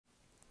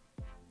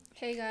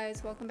Hey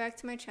guys, welcome back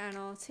to my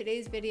channel.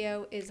 Today's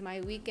video is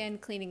my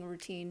weekend cleaning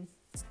routine.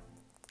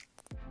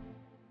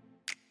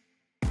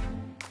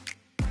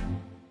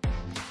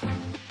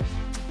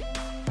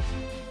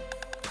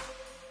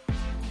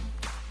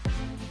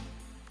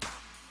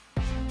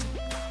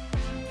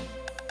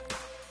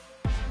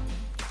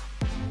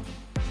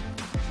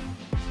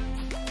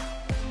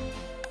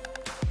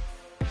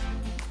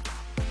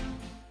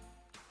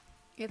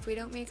 If we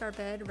don't make our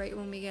bed right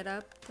when we get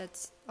up,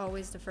 that's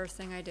always the first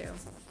thing I do.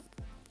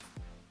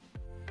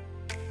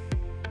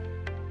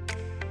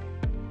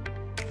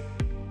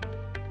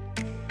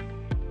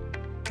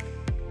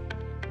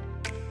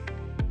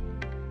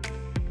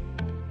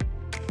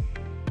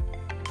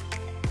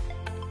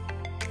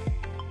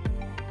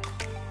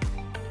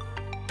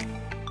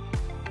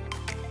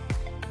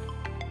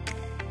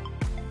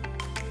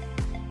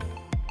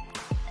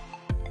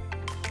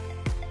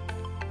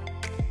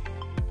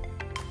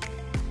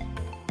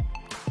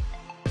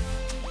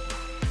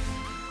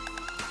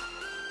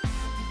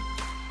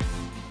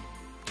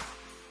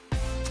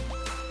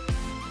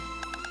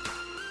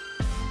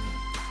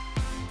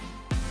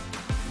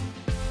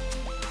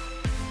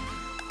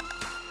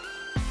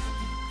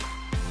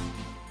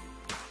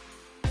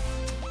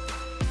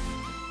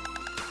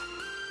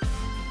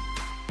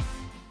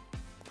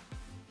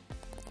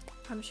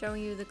 I'm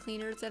showing you the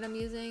cleaners that I'm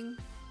using.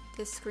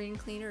 This screen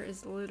cleaner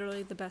is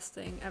literally the best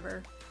thing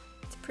ever.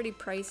 It's pretty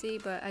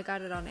pricey, but I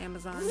got it on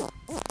Amazon.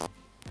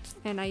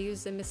 And I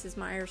use the Mrs.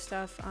 Meyer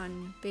stuff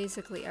on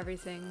basically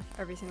everything,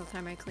 every single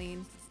time I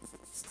clean.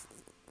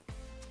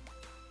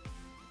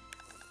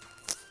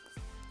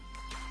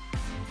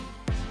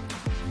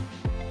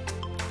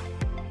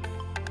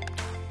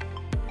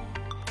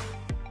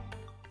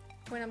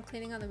 When I'm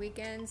cleaning on the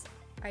weekends,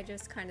 I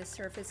just kind of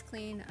surface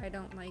clean. I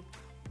don't like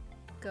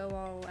go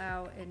all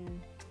out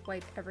and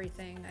wipe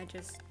everything. I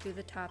just do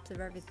the tops of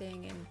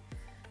everything and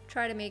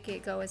try to make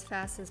it go as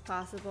fast as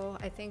possible.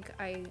 I think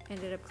I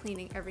ended up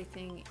cleaning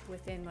everything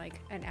within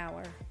like an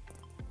hour.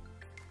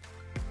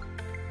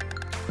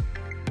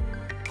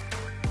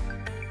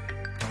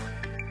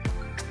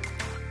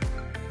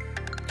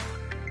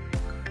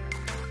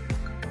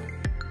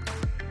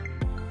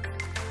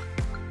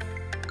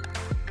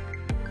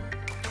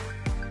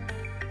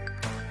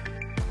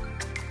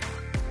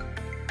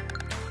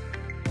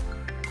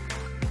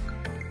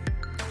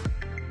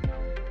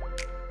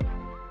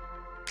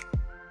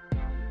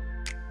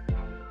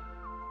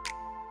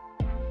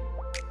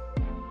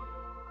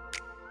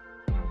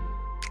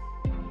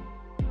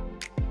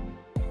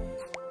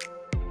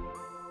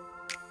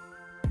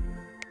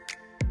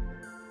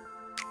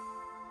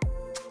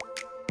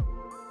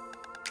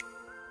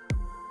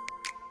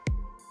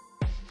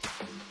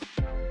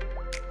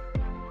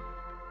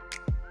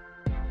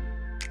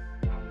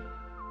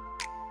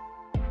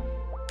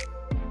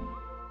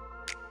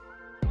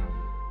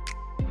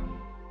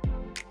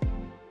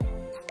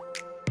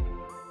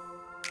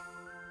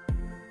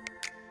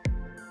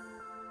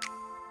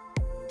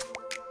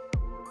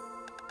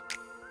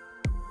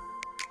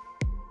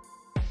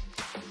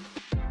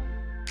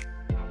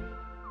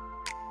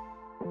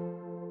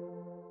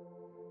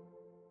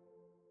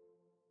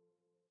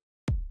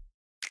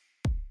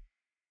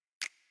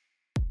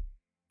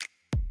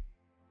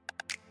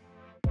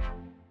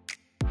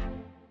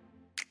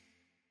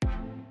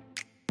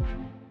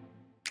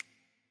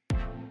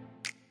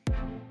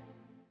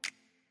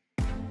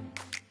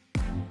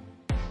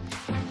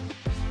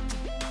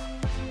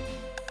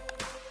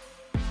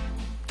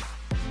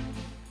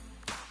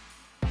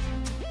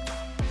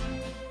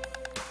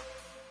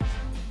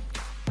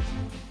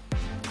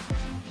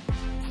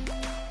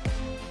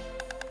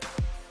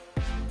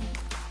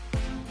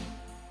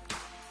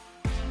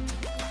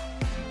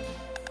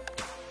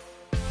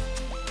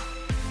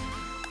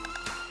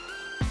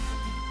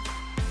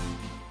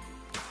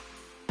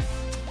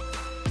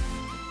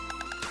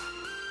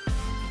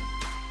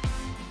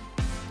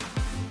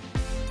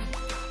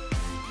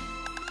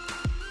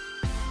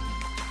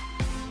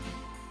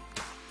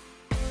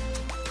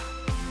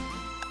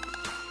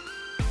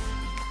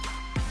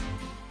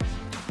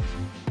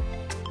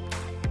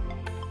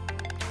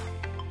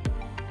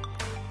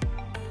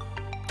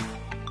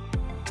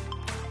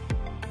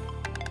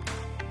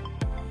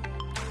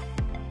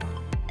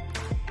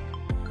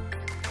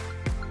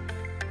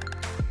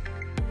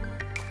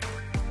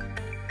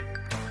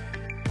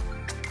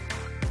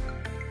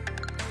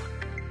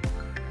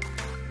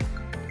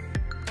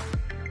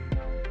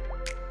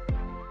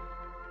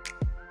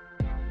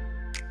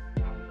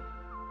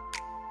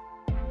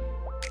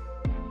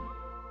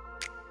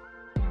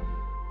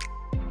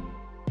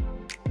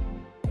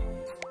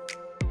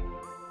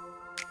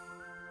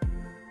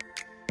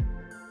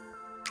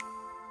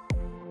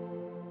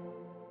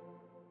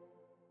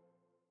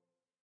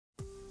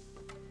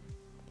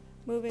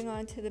 Moving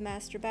on to the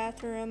master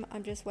bathroom,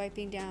 I'm just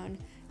wiping down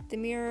the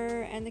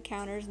mirror and the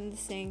counters and the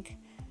sink.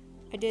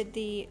 I did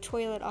the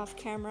toilet off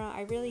camera.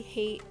 I really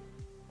hate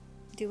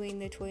doing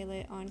the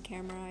toilet on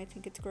camera. I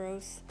think it's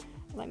gross.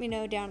 Let me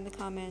know down in the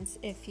comments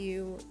if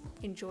you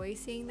enjoy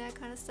seeing that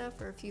kind of stuff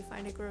or if you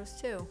find it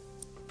gross too.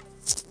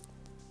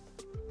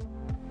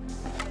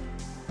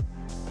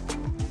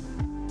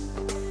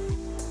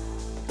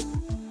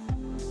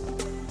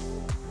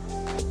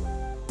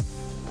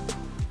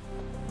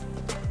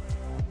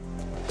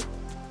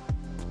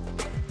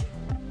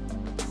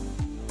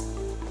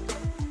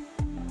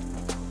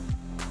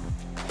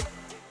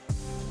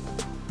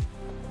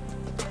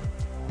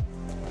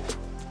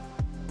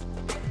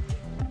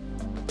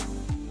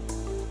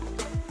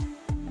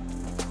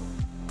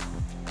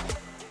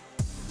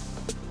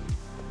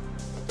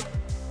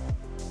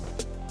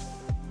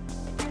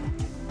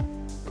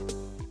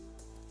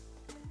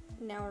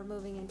 Now we're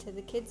moving into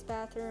the kids'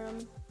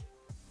 bathroom.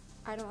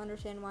 I don't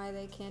understand why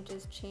they can't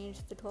just change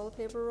the toilet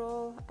paper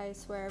roll. I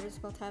swear every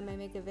single time I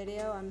make a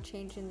video, I'm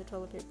changing the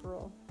toilet paper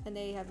roll. And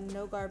they have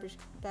no garbage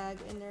bag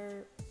in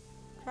their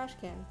trash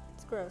can.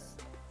 It's gross.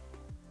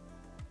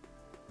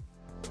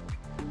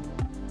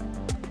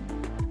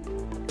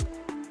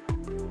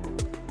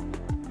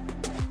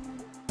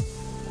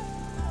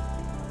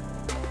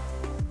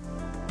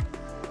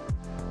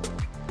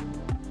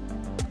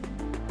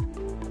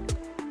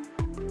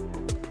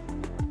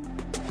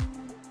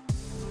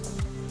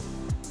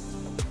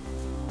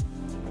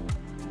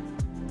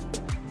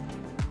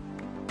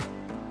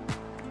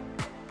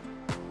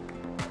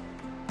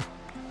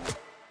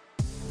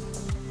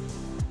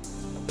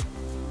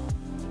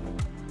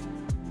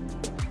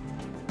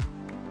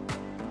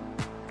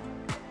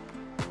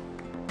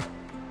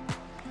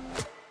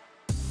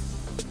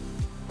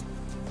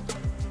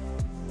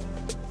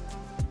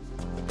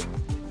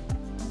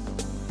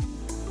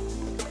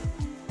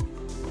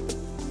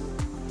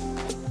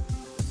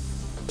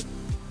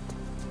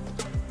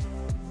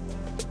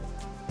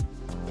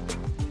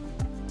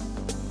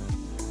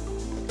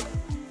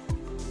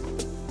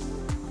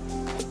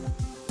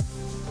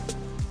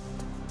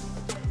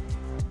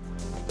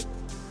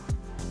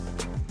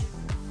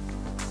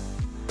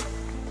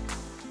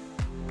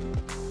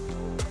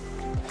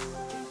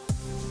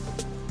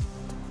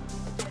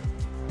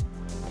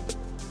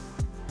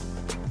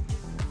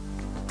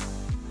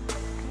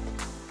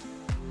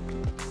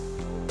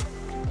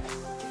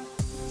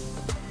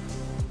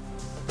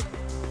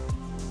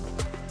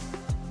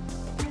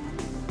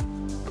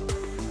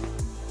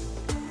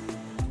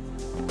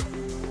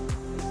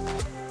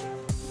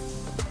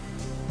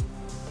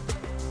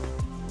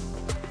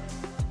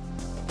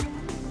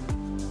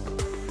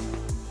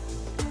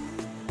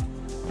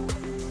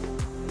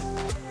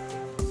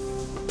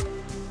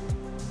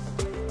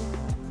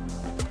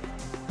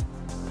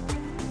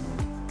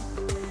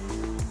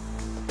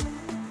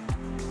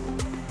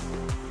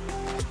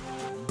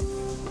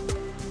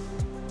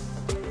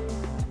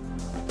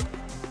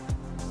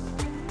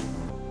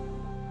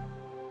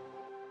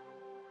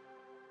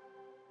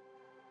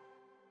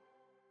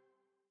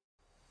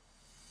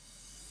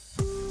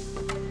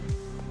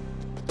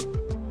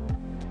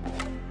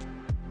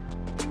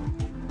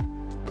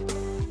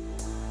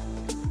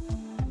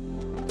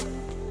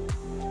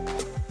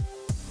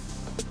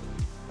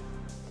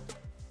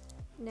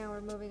 Now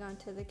we're moving on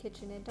to the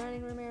kitchen and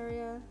dining room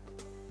area.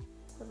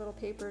 The little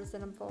papers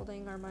that I'm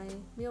folding are my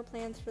meal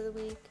plans for the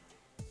week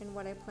and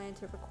what I plan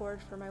to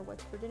record for my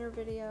What's for Dinner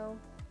video.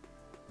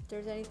 If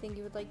there's anything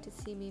you would like to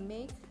see me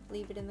make,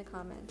 leave it in the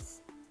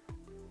comments.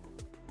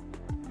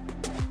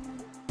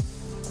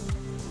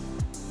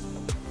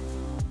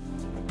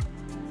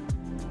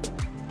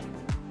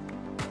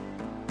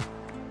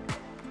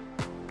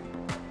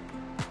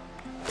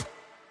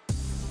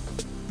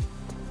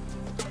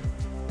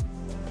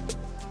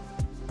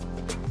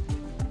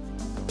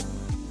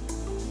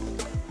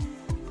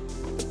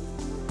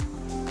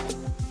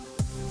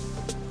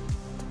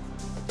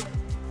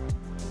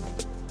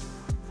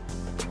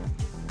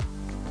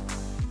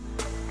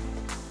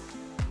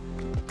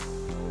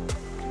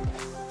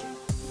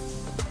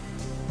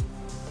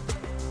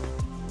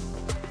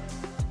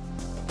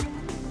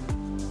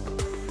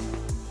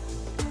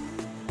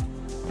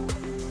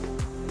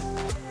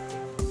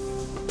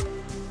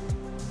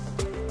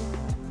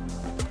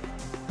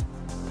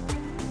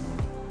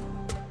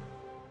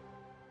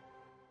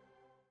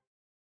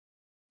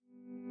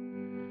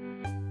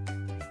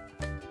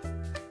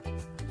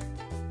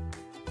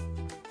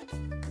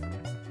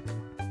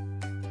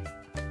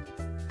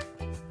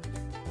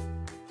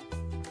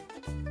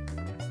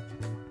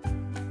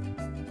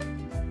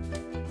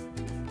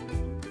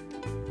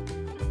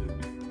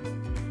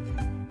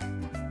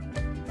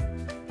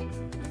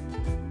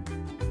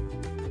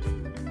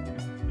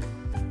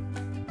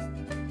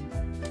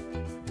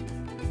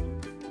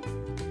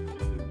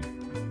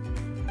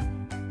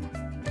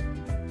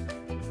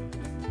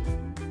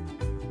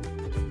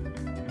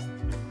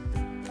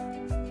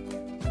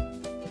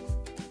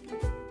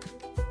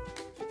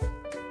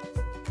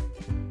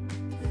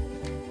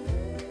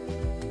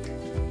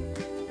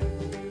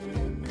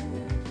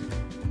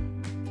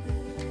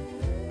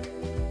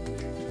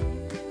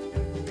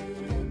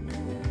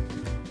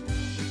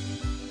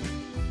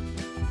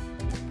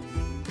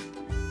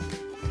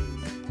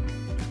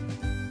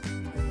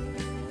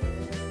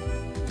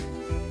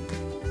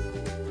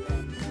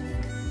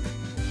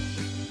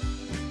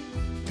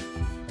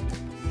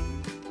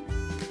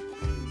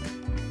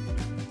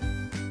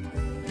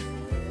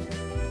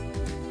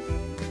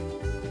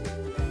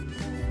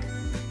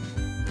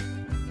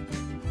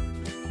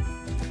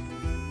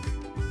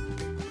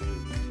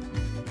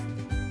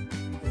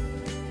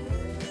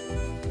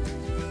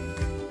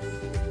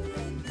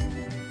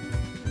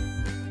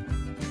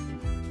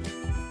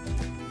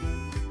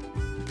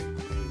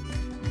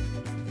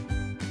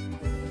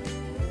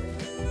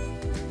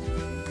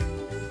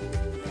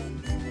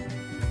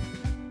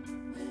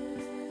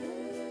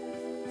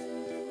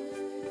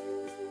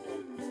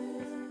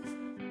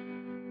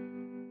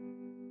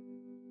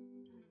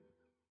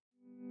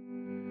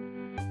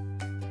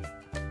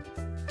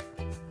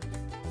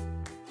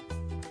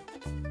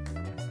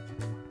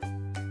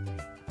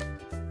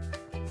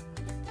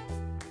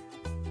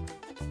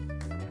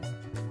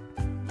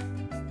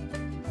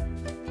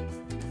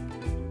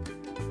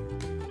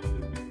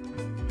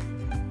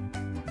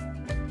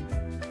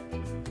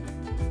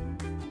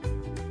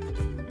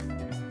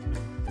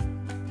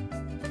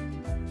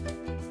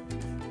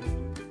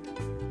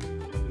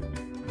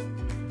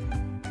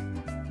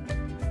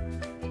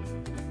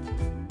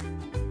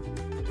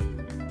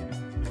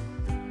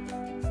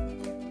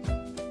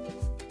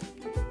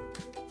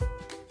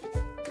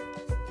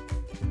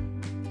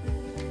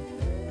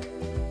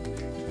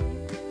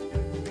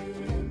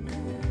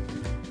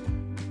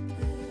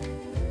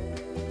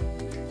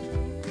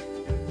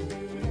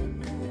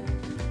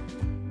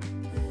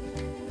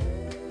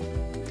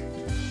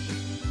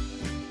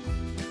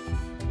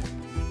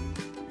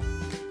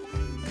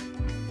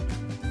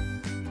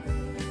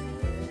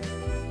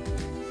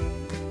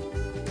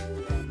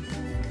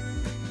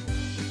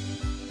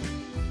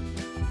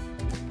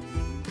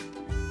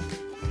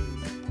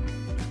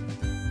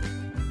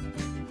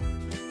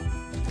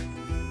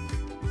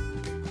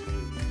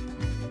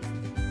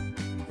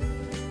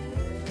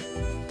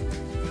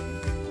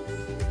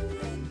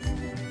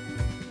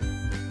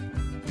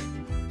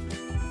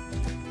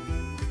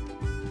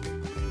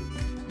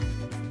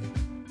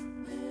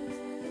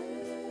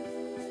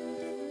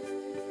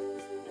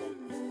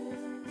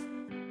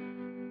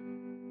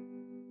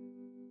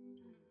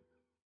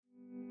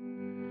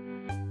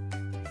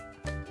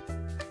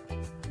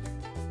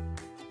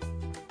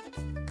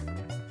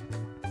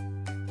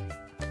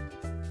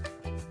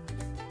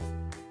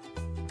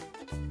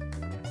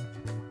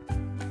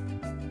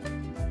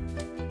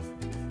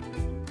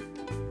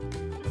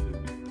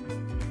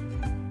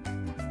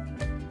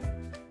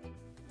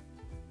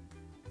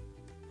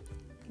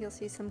 you'll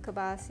see some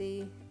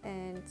kibasi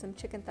and some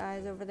chicken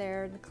thighs over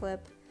there in the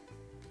clip.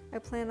 I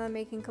plan on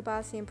making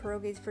kibasi and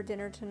pierogies for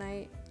dinner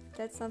tonight. If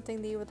that's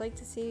something that you would like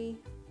to see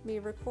me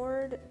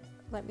record,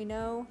 let me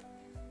know.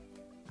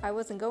 I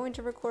wasn't going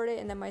to record it,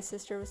 and then my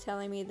sister was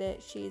telling me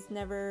that she's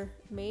never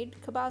made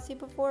kibasi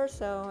before,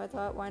 so I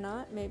thought, why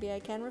not? Maybe I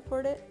can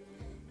record it.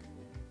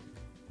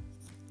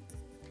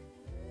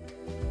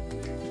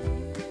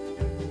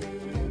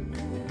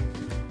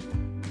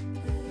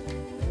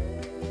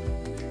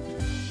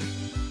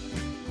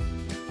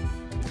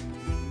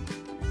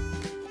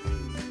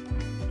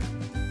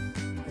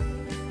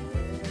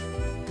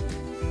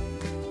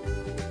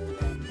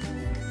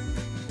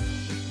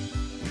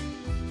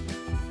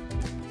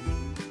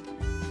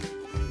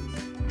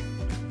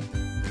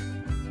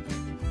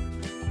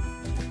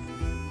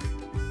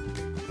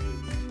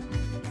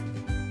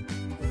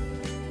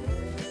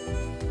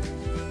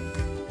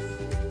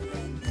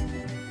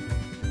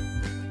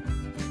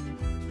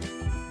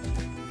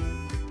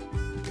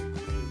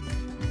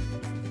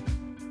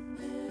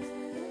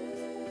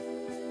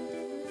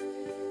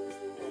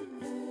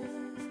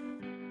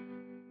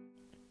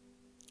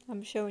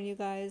 I'm showing you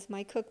guys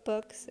my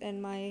cookbooks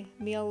and my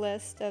meal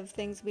list of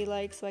things we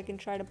like so I can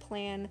try to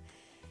plan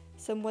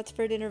some what's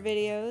for dinner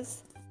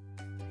videos.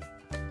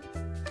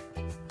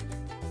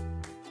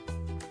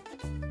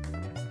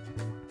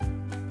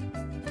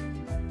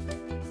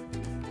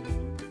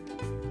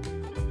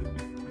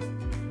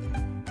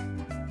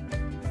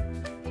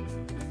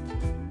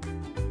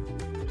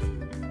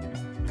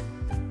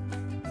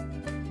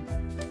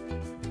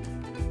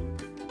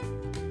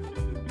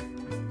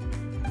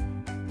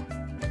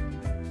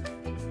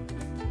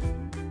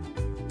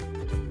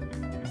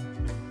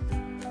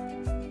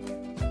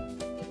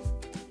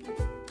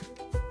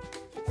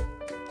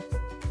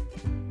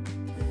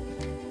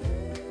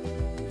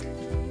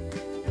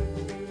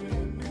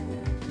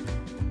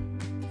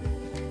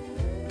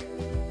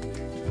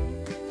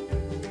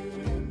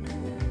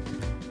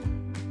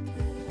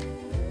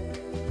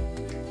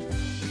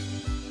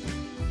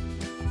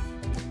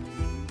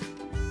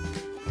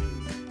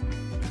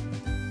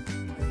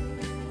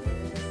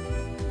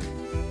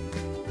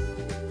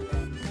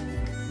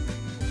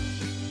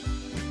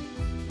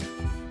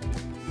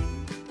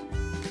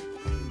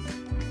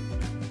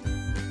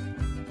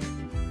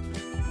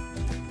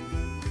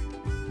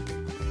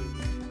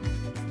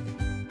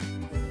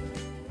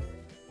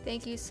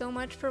 Thank you so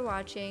much for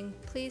watching.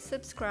 Please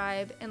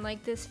subscribe and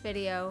like this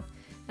video,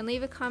 and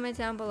leave a comment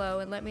down below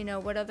and let me know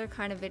what other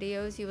kind of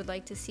videos you would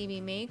like to see me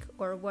make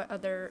or what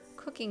other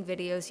cooking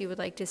videos you would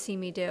like to see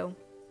me do.